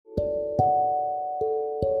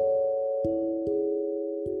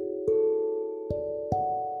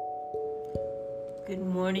Good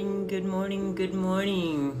morning, good morning, good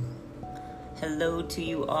morning. Hello to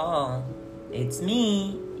you all. It's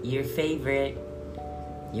me, your favorite,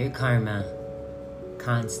 your karma,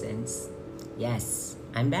 Constance. Yes,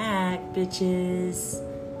 I'm back, bitches.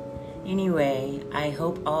 Anyway, I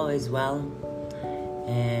hope all is well.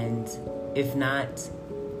 And if not,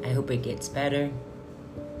 I hope it gets better.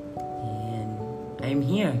 And I'm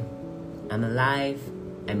here. I'm alive.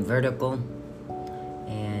 I'm vertical.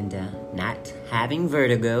 And not having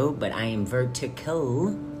vertigo, but I am vertical,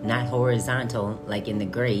 not horizontal, like in the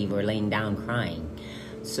grave or laying down crying.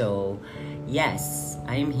 So, yes,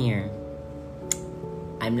 I am here.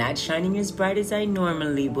 I'm not shining as bright as I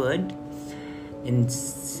normally would in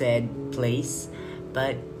said place,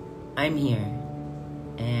 but I'm here.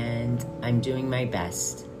 And I'm doing my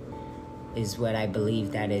best, is what I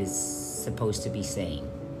believe that is supposed to be saying.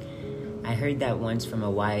 I heard that once from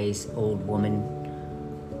a wise old woman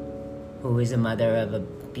who is a mother of a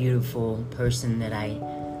beautiful person that I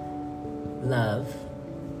love.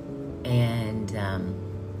 And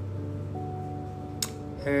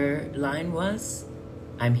her line was,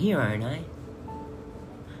 I'm here, aren't I?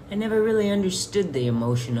 I never really understood the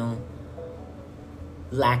emotional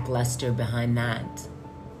lackluster behind that.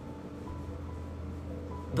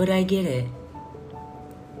 But I get it.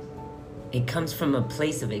 It comes from a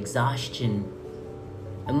place of exhaustion,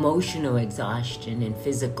 emotional exhaustion and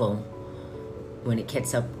physical, when it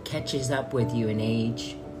catches up with you in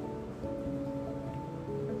age.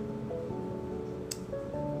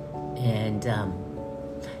 And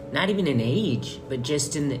not even in age, but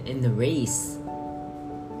just in the race.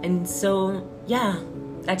 And so, yeah,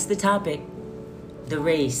 that's the topic. The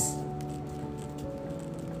race.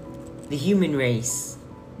 The human race.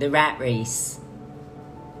 The rat race.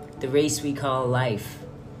 The race we call life.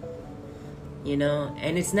 You know,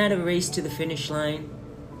 and it's not a race to the finish line.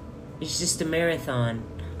 It's just a marathon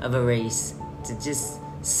of a race to just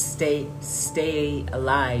stay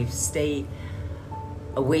alive, stay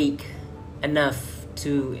awake enough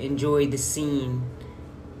to enjoy the scene,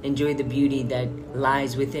 enjoy the beauty that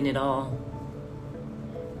lies within it all.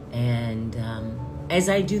 And as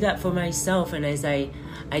I do that for myself, and as I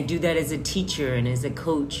do that as a teacher and as a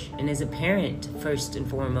coach and as a parent, first and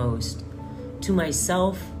foremost, to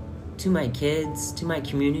myself, to my kids, to my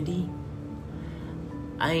community,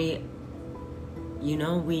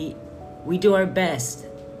 we do our best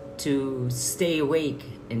to stay awake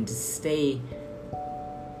and to stay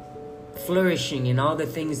flourishing in all the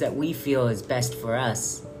things that we feel is best for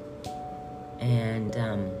us. And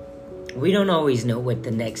we don't always know what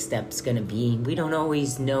the next step's going to be. We don't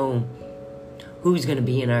always know who's going to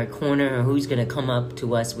be in our corner or who's going to come up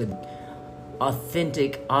to us with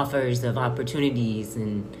authentic offers of opportunities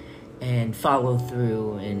and follow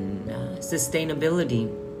through and sustainability,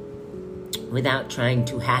 without trying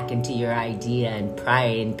to hack into your idea and pry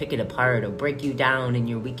and pick it apart or break you down in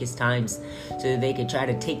your weakest times so that they could try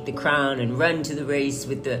to take the crown and run to the race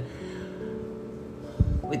with the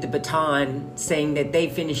baton, saying that they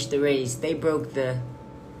finished the race. They broke the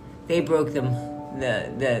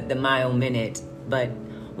mile minute. But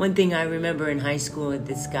one thing I remember in high school with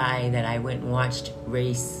this guy that I went and watched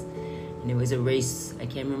race, and it was a race, I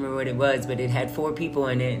can't remember what it was, but it had 4 people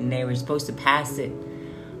in it, and they were supposed to pass it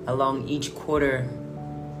along each quarter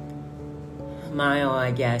mile, I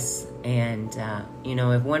guess. And,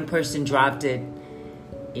 if one person dropped it,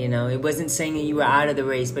 it wasn't saying that you were out of the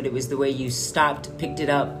race, but it was the way you stopped, picked it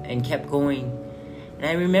up, and kept going. And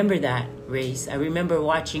I remember that race. I remember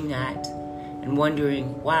watching that and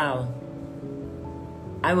wondering, wow,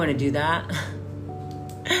 I want to do that.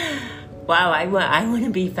 Wow, I want to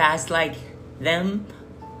be fast like them.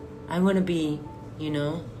 I want to be,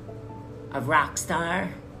 a rock star.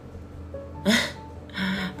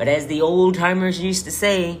 But as the old timers used to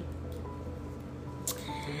say,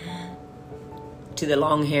 to the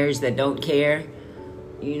long hairs that don't care,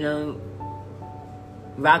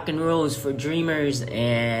 rock and roll is for dreamers,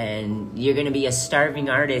 and you're gonna be a starving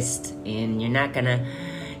artist, and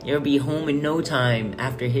you'll be home in no time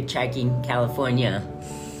after hitchhiking California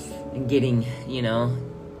and getting,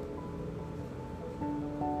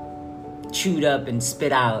 chewed up and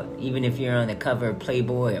spit out, even if you're on the cover of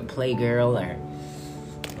Playboy or Playgirl or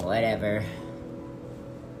whatever,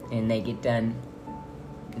 and they get done,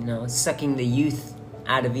 sucking the youth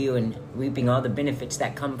out of you and reaping all the benefits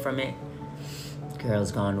that come from it.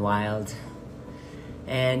 Girls Gone Wild.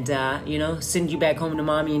 And, send you back home to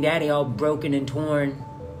mommy and daddy all broken and torn,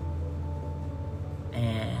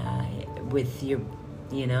 with your,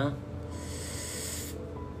 your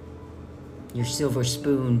silver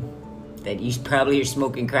spoon that you probably are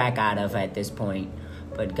smoking crack out of at this point.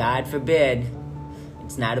 But God forbid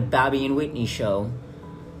It's not a Bobby and Whitney show.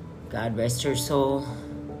 God rest her soul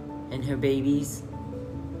and her babies.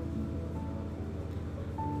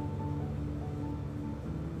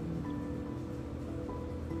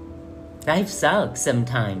 Life sucks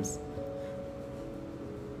sometimes.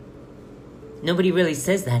 Nobody really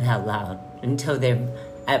says that out loud until they're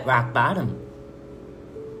at rock bottom.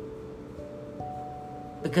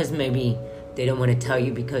 Because maybe they don't want to tell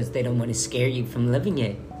you because they don't want to scare you from living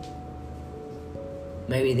it.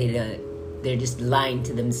 Maybe they're just lying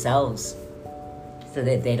to themselves so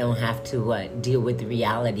that they don't have to deal with the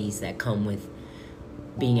realities that come with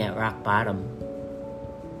being at rock bottom.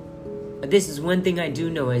 But this is one thing I do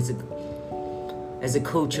know as a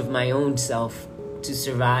coach of my own self, to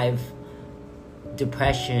survive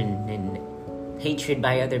depression and hatred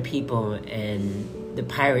by other people and the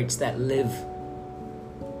pirates that live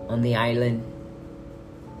on the island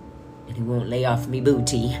and who won't lay off me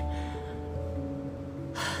booty.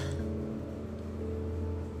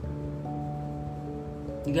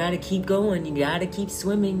 You gotta keep going, you gotta keep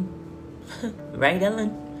swimming. Right,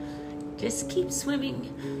 Ellen? Just keep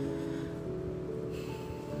swimming.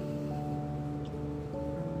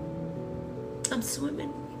 I'm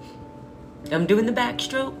swimming. I'm doing the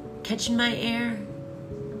backstroke, catching my air,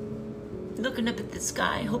 looking up at the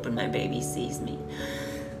sky, hoping my baby sees me.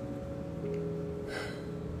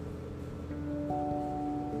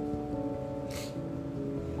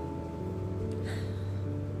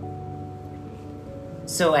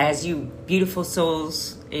 So as you beautiful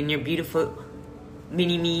souls and your beautiful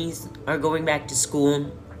mini-me's are going back to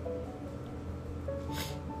school,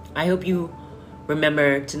 I hope you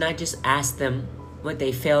remember to not just ask them what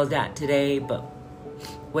they failed at today, but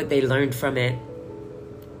what they learned from it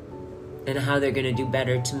and how they're going to do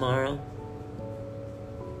better tomorrow.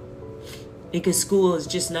 Because school is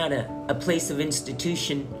just not a place of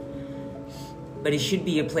institution, but it should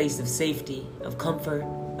be a place of safety, of comfort,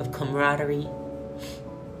 of camaraderie.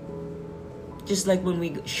 Just like when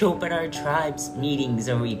we show up at our tribe's meetings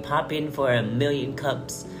or we pop in for a million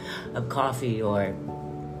cups of coffee or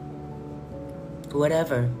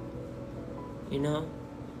whatever, you know?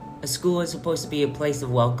 A school is supposed to be a place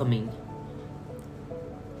of welcoming.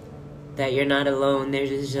 That you're not alone,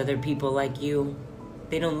 there's other people like you.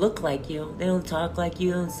 They don't look like you, they don't talk like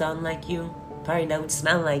you, don't sound like you, probably don't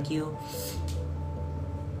smell like you.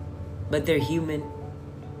 But they're human.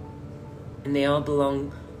 And they all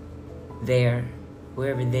belong there,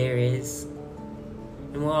 wherever there is.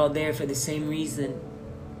 And we're all there for the same reason.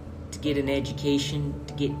 To get an education,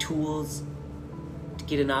 to get tools, to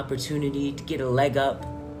get an opportunity, to get a leg up.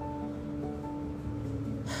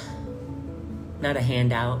 Not a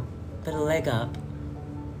handout, but a leg up,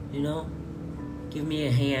 you know? Give me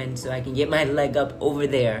a hand so I can get my leg up over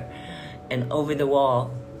there and over the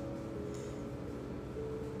wall.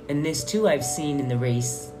 And this too I've seen in the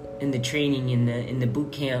race, in the training, in the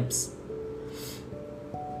boot camps.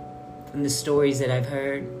 From the stories that I've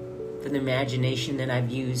heard, from the imagination that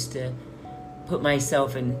I've used to put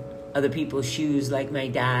myself in other people's shoes, like my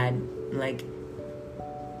dad, like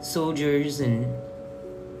soldiers and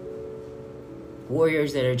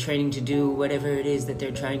warriors that are training to do whatever it is that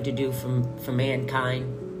they're trying to do for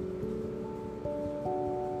mankind.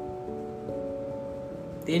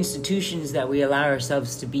 The institutions that we allow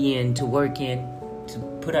ourselves to be in, to work in, to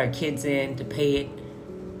put our kids in, to pay it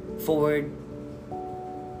forward,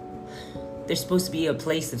 they're supposed to be a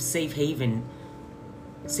place of safe haven,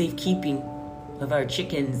 safekeeping of our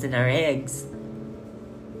chickens and our eggs.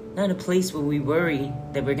 Not a place where we worry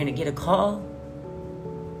that we're going to get a call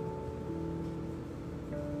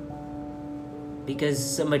because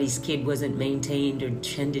somebody's kid wasn't maintained or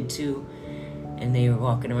tended to and they were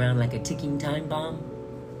walking around like a ticking time bomb.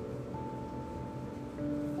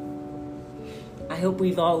 I hope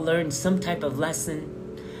we've all learned some type of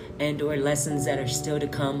lesson and or lessons that are still to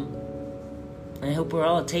come. I hope we're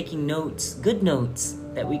all taking notes, good notes,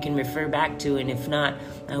 that we can refer back to. And if not,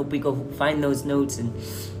 I hope we go find those notes and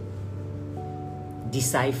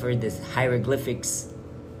decipher the hieroglyphics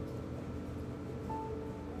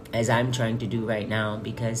as I'm trying to do right now.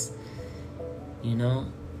 Because, you know,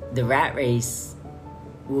 the rat race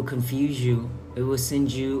will confuse you. It will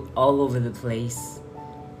send you all over the place.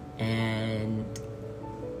 And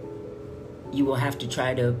you will have to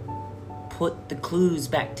try to put the clues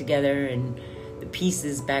back together and the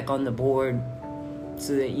pieces back on the board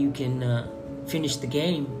so that you can finish the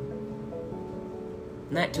game.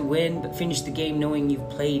 Not to win, but finish the game knowing you've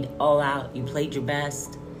played all out. You played your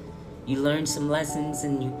best. You learned some lessons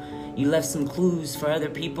and you left some clues for other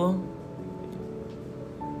people.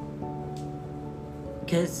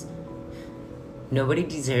 Because nobody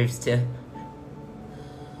deserves to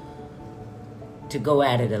to go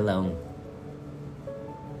at it alone.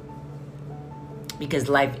 Because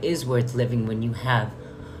life is worth living when you have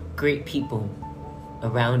great people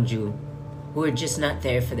around you who are just not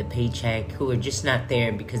there for the paycheck, who are just not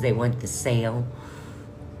there because they want the sale,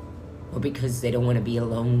 or because they don't want to be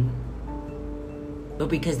alone, but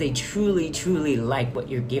because they truly, truly like what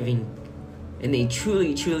you're giving, and they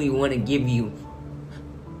truly, truly want to give you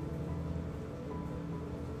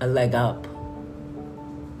a leg up.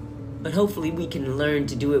 But hopefully we can learn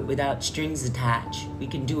to do it without strings attached. We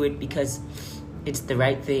can do it because it's the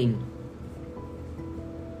right thing.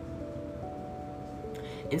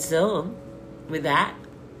 And so, with that,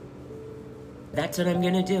 that's what I'm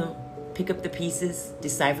gonna do. Pick up the pieces,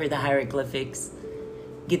 decipher the hieroglyphics,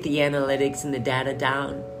 get the analytics and the data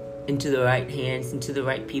down into the right hands, into the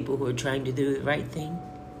right people who are trying to do the right thing.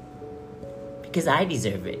 Because I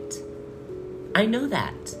deserve it. I know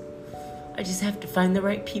that. I just have to find the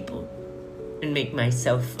right people and make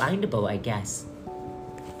myself findable, I guess.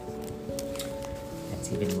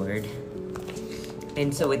 That's even a word.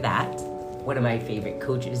 And so with that, one of my favorite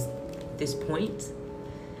coaches at this point,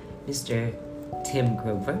 Mr. Tim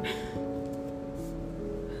Grover,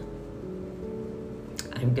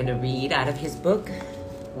 I'm going to read out of his book,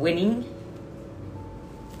 Winning,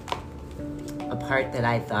 a part that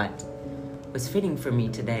I thought was fitting for me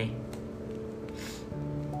today.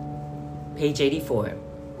 Page 84.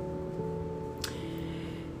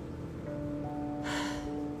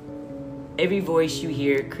 Every voice you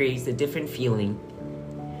hear creates a different feeling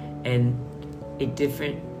and a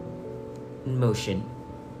different emotion.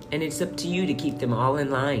 And it's up to you to keep them all in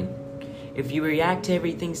line. If you react to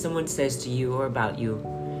everything someone says to you or about you,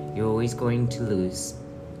 you're always going to lose.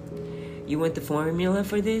 You want the formula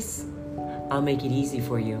for this? I'll make it easy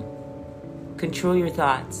for you. Control your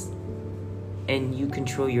thoughts, and you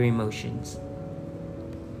control your emotions.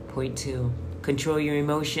 Point 2, control your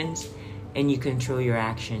emotions, and you control your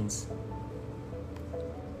actions.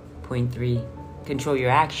 Point 3, control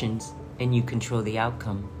your actions, and you control the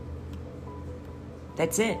outcome.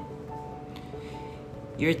 That's it.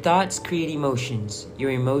 Your thoughts create emotions.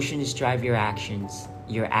 Your emotions drive your actions.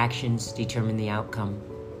 Your actions determine the outcome.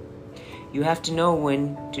 You have to know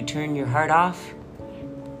when to turn your heart off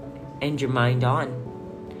and your mind on.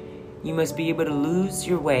 You must be able to lose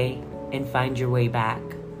your way and find your way back.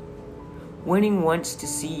 Winning wants to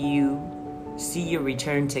see your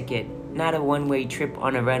return ticket, not a one-way trip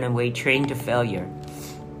on a runaway train to failure.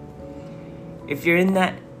 If you're in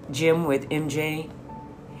that gym with MJ,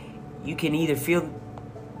 you can either feel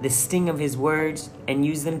the sting of his words and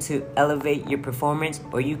use them to elevate your performance,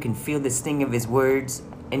 or you can feel the sting of his words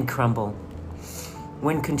and crumble.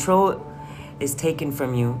 When control is taken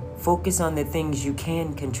from you, focus on the things you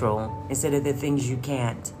can control instead of the things you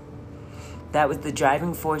can't. That was the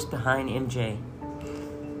driving force behind MJ.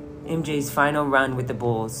 MJ's final run with the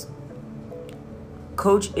Bulls.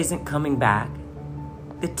 Coach isn't coming back.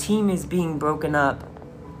 The team is being broken up.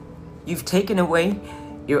 You've taken away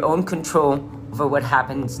your own control over what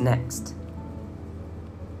happens next.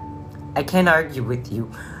 I can't argue with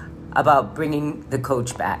you about bringing the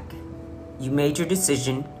coach back. You made your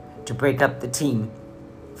decision to break up the team.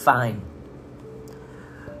 Fine.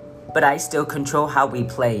 But I still control how we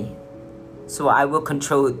play. So I will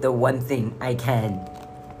control the one thing I can.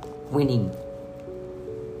 Winning.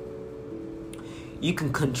 You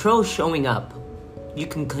can control showing up. You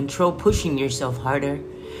can control pushing yourself harder.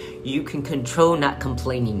 You can control not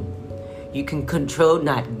complaining. You can control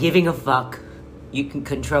not giving a fuck. You can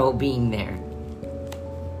control being there.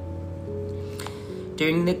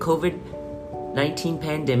 During the COVID-19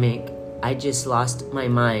 pandemic, I just lost my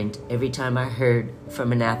mind every time I heard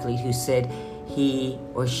from an athlete who said he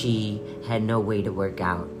or she had no way to work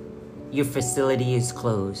out. Your facility is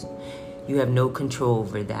closed. You have no control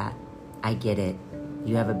over that. I get it.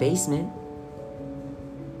 You have a basement,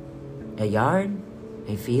 a yard,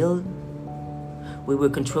 a field. We will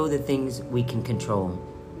control the things we can control.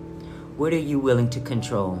 What are you willing to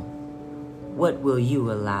control? What will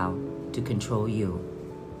you allow to control you?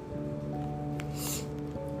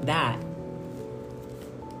 That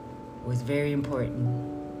was very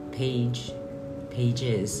important pages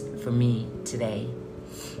for me today.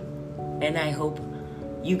 And I hope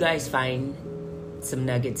you guys find some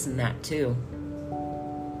nuggets in that too.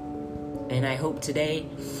 And I hope today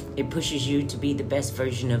it pushes you to be the best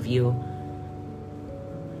version of you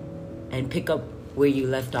and pick up where you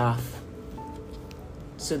left off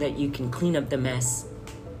so that you can clean up the mess.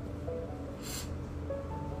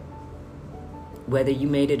 Whether you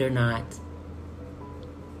made it or not.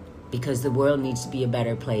 Because the world needs to be a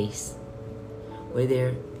better place.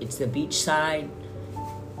 Whether it's the beachside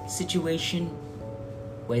situation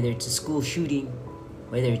whether it's a school shooting,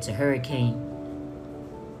 whether it's a hurricane.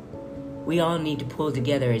 We all need to pull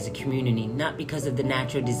together as a community, not because of the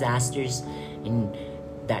natural disasters, and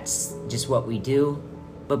that's just what we do,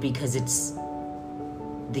 but because it's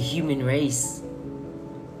the human race.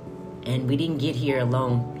 And we didn't get here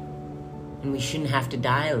alone, and we shouldn't have to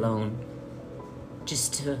die alone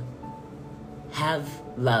just to have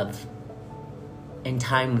love and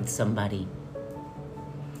time with somebody.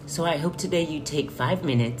 So I hope today you take 5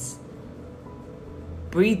 minutes,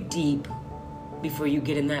 breathe deep before you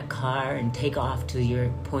get in that car and take off to your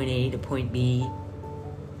point A to point B.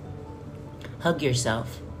 Hug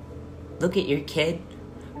yourself. Look at your kid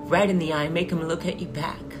right in the eye. Make them look at you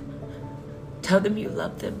back. Tell them you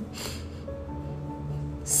love them.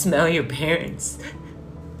 Smell your parents.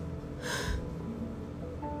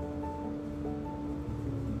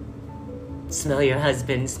 Smell your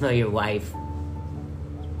husband. Smell your wife.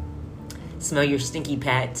 Smell your stinky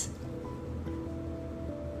pet.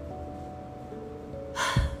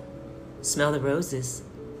 Smell the roses.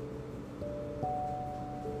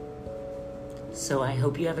 So I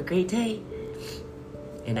hope you have a great day.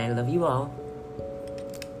 And I love you all.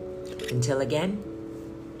 Until again,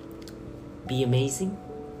 be amazing,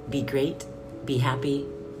 be great, be happy,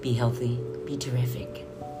 be healthy, be terrific.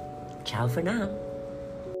 Ciao for now.